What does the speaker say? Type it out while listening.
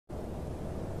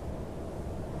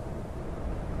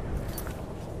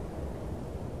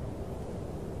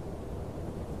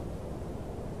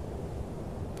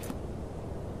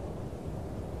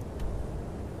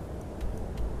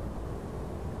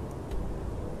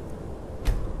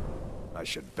I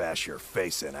should bash your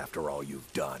face in after all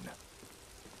you've done.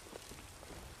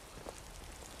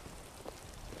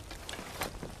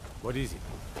 What is it?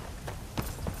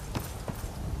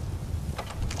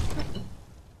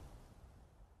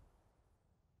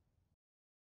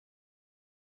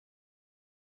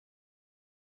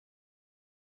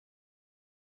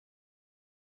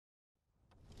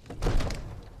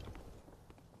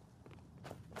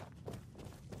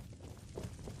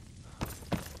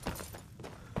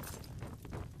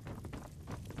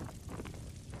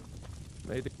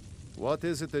 What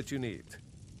is it that you need?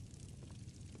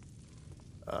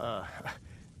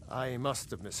 I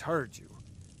must have misheard you.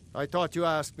 I thought you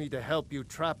asked me to help you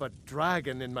trap a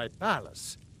dragon in my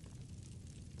palace.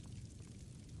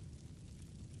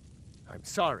 I'm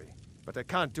sorry, but I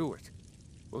can't do it.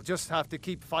 We'll just have to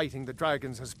keep fighting the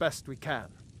dragons as best we can.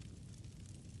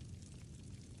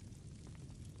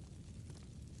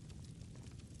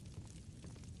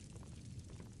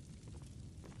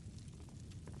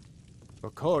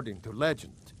 According to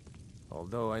legend,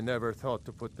 although I never thought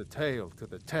to put the tale to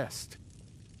the test,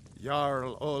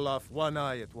 Jarl Olaf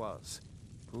One-Eye it was,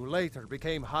 who later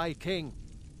became High King.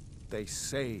 They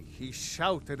say he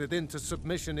shouted it into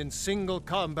submission in single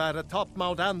combat atop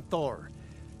Mount Anthor,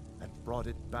 and brought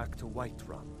it back to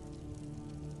Whiterun.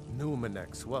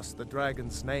 Numenex was the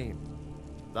dragon's name.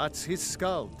 That's his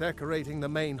skull decorating the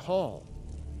main hall.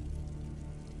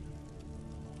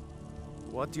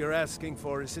 What you're asking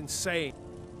for is insane.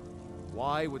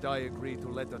 Why would I agree to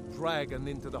let a dragon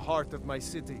into the heart of my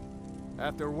city,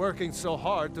 after working so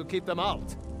hard to keep them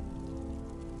out?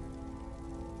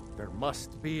 There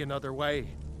must be another way.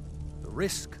 The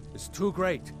risk is too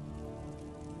great.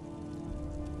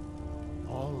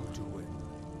 Alduin,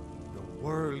 the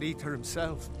World Eater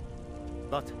himself.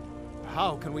 But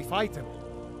how can we fight him?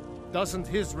 Doesn't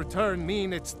his return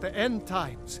mean it's the end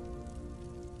times?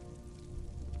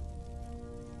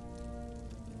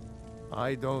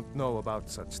 I don't know about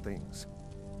such things,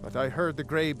 but I heard the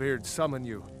Greybeard summon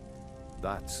you.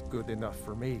 That's good enough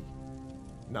for me.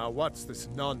 Now what's this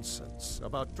nonsense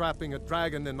about trapping a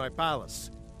dragon in my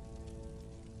palace?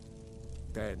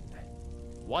 Then,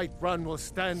 Whiterun will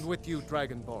stand with you,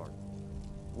 Dragonborn.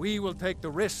 We will take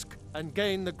the risk and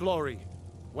gain the glory,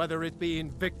 whether it be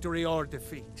in victory or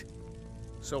defeat.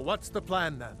 So what's the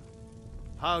plan then?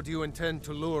 How do you intend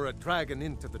to lure a dragon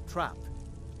into the trap?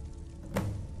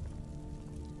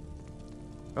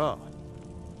 Oh,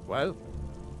 well,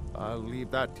 I'll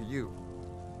leave that to you.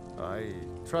 I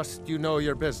trust you know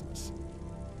your business.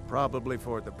 Probably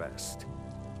for the best.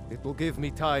 It will give me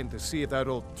time to see if that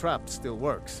old trap still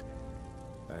works,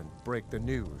 and break the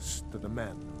news to the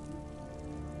men.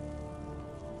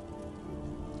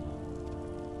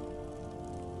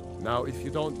 Now, if you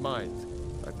don't mind,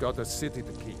 I've got a city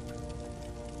to keep.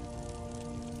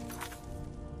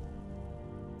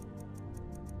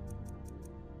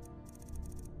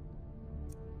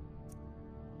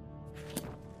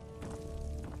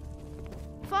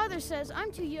 Father says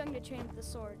I'm too young to train with the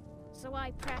sword, so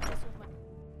I practice with my...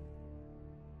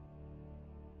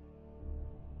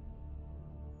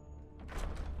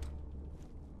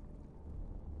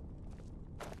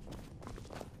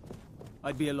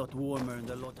 I'd be a lot warmer and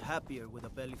a lot happier with a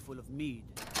belly full of mead.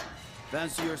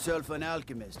 Fancy yourself an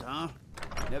alchemist, huh?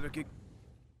 Never kick...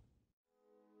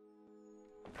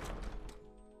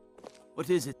 What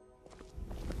is it?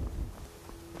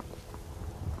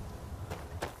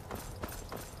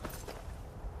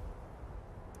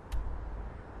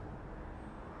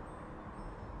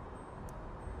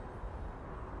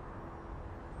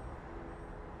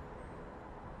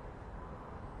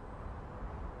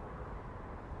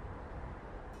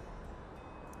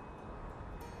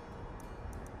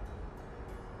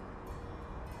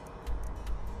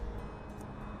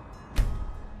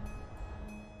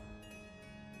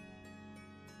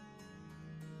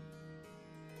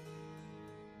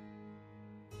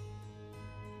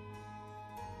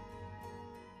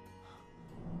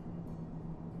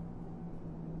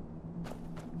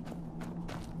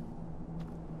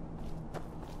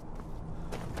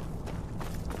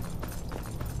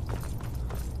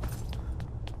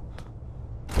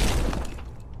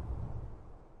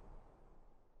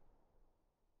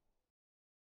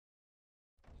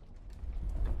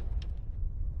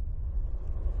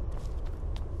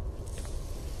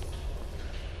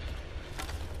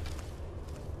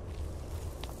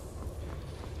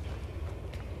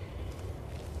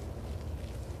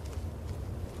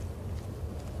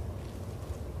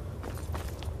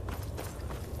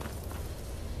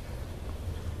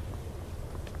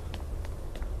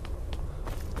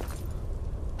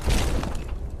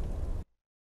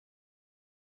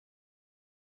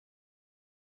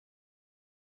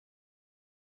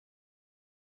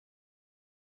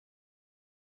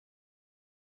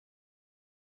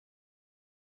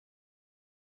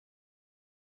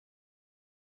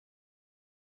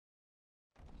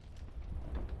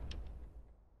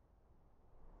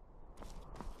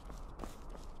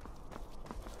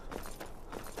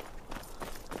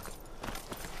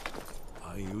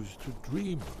 used to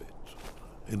dream of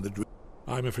it. In the dream,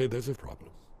 I'm afraid there's a problem.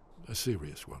 A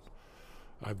serious one.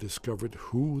 I've discovered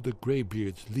who the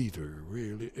Greybeard's leader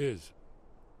really is.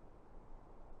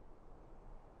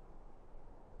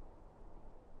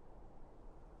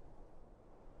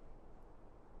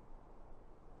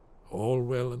 All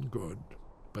well and good,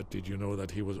 but did you know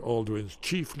that he was Alduin's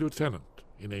chief lieutenant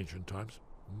in ancient times?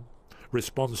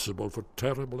 Responsible for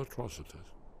terrible atrocities.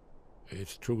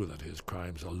 It's true that his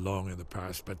crimes are long in the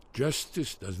past, but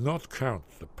justice does not count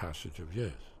the passage of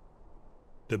years.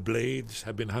 The Blades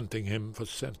have been hunting him for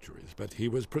centuries, but he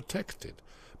was protected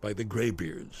by the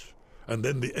Greybeards, and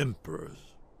then the Emperors.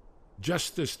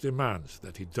 Justice demands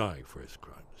that he die for his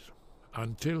crimes.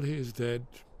 Until he is dead,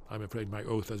 I'm afraid my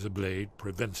oath as a Blade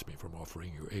prevents me from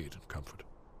offering you aid and comfort.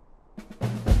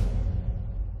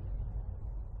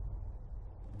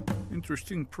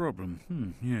 Interesting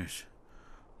problem. Yes.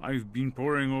 I've been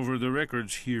poring over the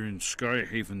records here in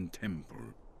Skyhaven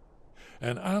Temple.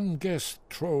 An unguessed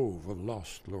trove of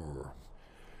lost lore.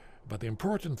 But the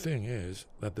important thing is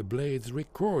that the Blades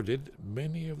recorded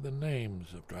many of the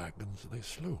names of dragons they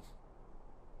slew.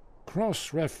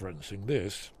 Cross-referencing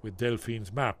this with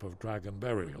Delphine's map of dragon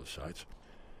burial sites,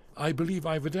 I believe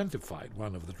I've identified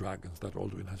one of the dragons that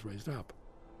Alduin has raised up.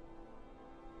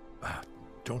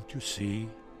 Don't you see?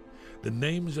 The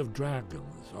names of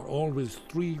dragons are always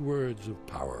 3 words of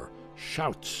power,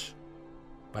 shouts.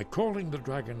 By calling the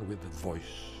dragon with the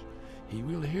voice, he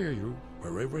will hear you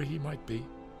wherever he might be.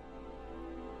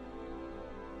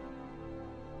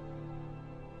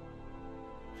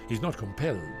 He's not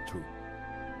compelled to.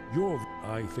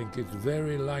 I think it's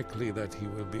very likely that he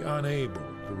will be unable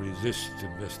to resist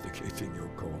investigating your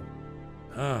call.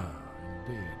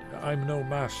 Indeed. I'm no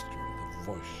master of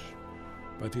the voice,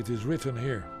 but it is written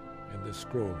here in this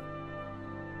scroll.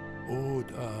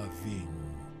 Odahviing,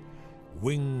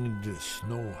 winged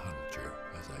snow hunter,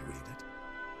 as I read it.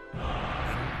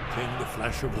 Then came the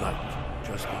flash of light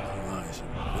just on the horizon,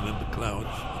 within the clouds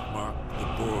that marked the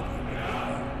border of the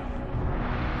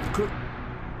land. It could...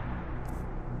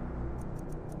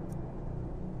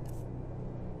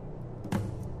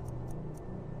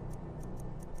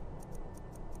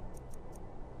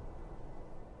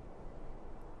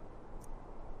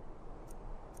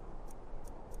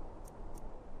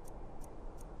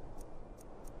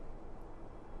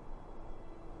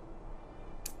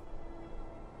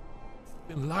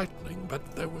 lightning,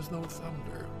 but there was no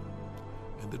thunder.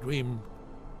 In the dream,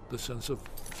 the sense of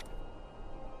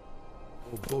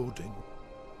foreboding.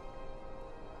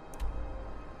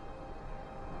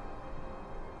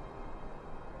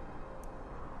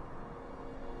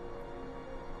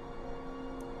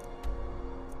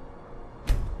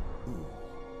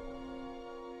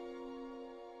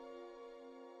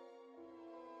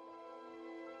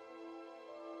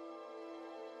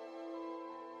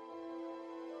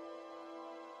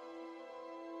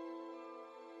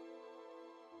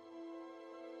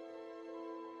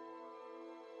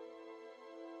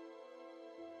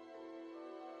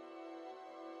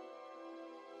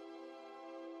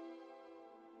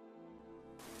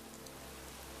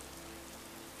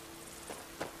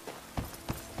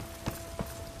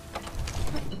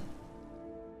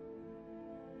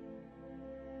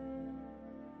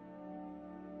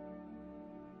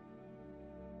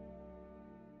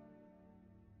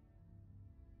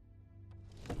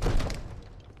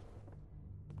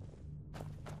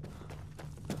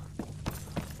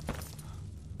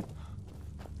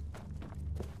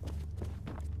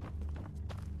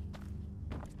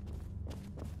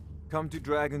 Come to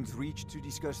Dragonsreach to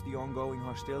discuss the ongoing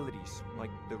hostilities, like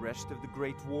the rest of the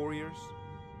great warriors?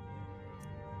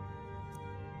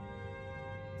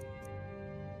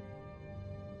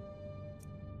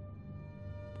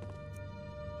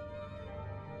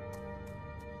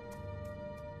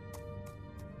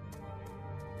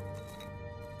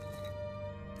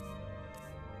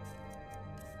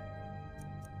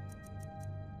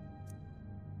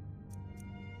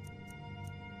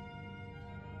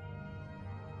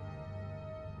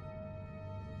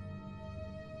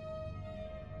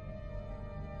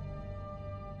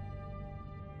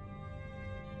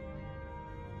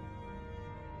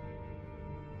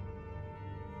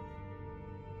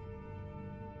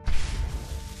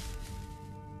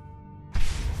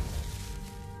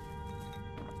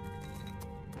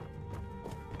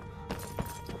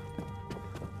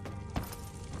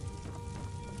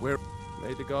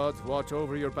 May the gods watch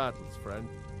over your battles, friend.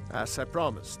 As I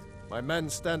promised, my men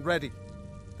stand ready.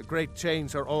 The great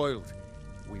chains are oiled.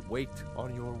 We wait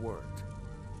on your word.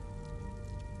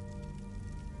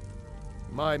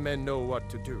 My men know what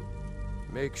to do.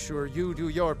 Make sure you do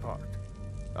your part.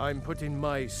 I'm putting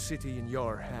my city in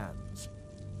your hands.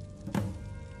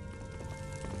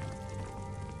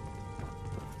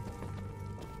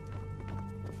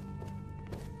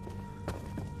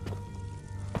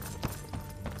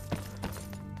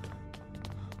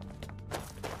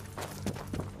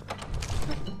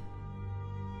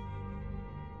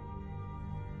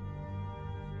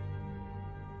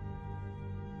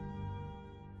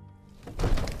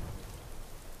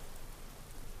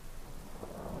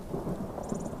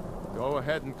 Go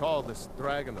ahead and call this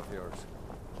dragon of yours.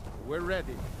 We're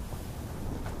ready.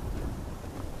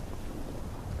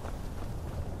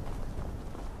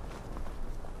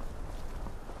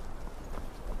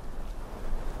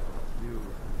 You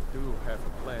do have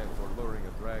a plan for luring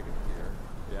a dragon here,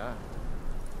 yeah?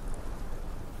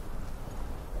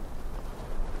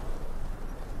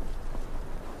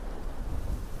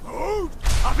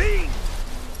 Odahviing!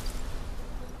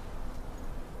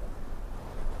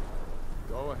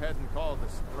 Go ahead and call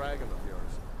this dragon of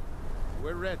yours.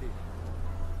 We're ready.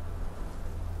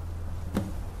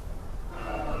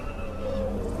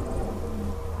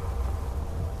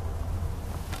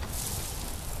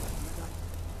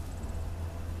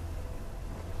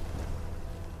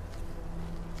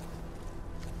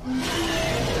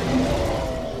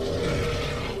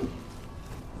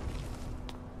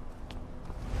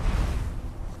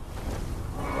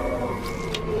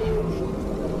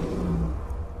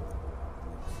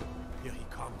 Here he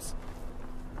comes.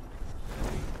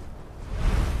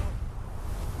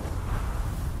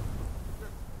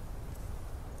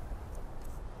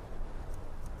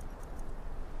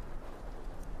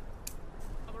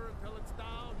 Cover until it's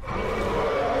down.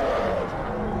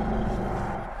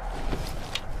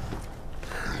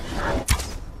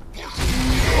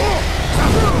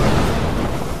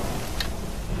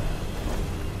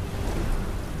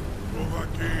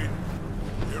 Odahviing,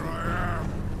 here I am.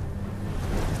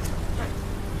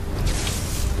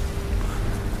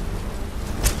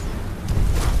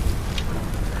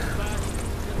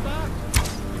 Get back!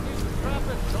 You need to trap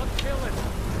it, not kill it!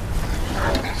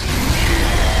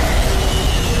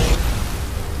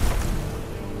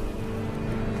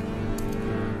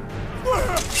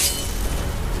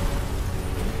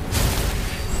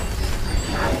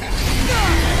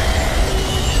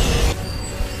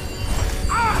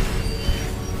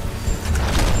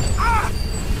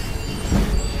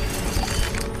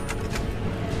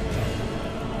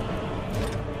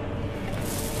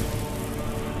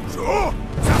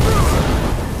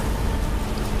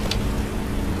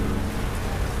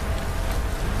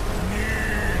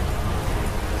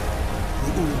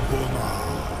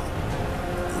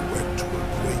 You went to a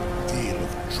great deal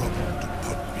of trouble to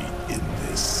put me in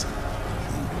this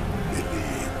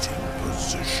humiliating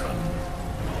position.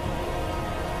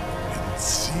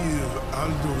 Sir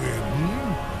Alduin,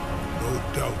 no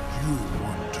doubt you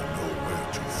want to know where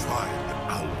to find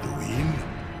Alduin.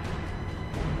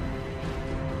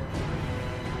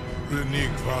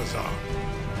 Renigvaza,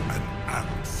 an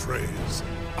apt phrase.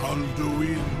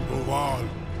 Alduin Boval.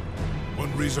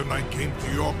 One reason I came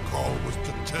to your call was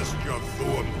to test your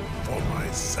Thu'um for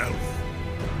myself.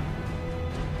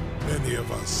 Many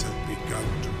of us have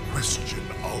begun to question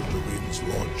Alduin's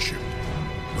lordship,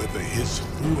 whether his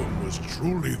Thu'um was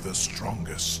truly the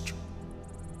strongest.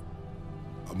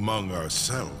 Among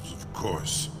ourselves, of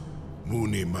course,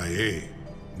 Muni Mae,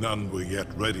 none were yet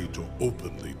ready to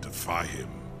openly defy him.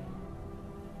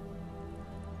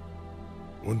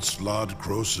 Once Lord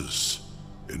Croesus,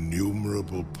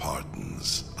 innumerable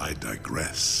pardons, I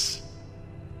digress.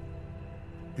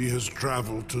 He has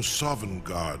traveled to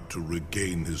Sovngarde to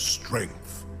regain his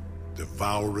strength,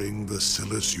 devouring the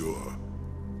Silesure,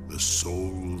 the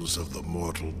souls of the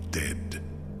mortal dead,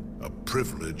 a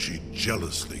privilege he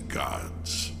jealously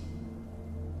guards.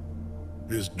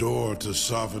 His door to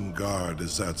Sovngarde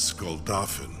is at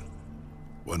Skuldafn,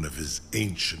 one of his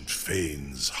ancient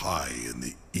fanes high in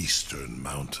the eastern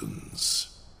mountains.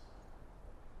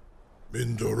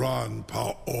 Mindoran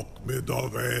pa ok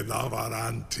midove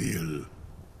navarantil.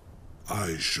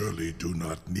 I surely do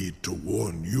not need to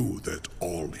warn you that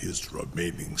all his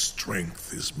remaining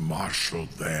strength is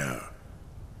marshaled there.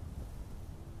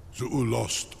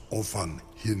 Zuulost ofan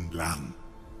hinlan.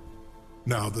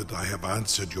 Now that I have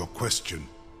answered your question,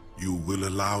 you will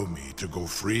allow me to go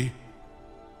free?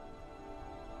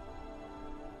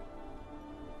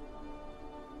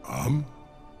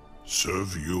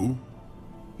 Serve you?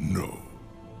 No.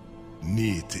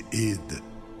 Need id.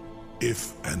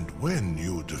 If and when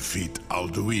you defeat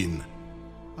Alduin,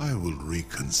 I will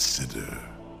reconsider.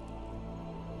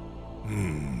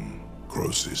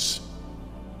 Croesus.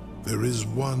 There is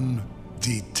one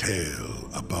detail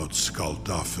about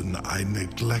Skuldafn I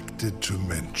neglected to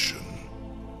mention.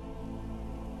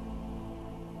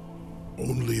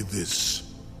 Only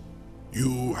this.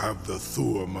 You have the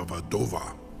Thuum of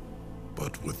Adova,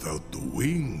 but without the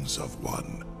wings of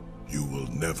one, you will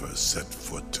never set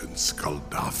foot in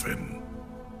Skuldafn.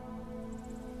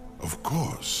 Of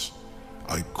course,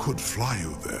 I could fly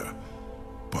you there,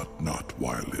 but not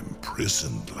while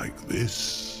imprisoned like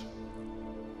this.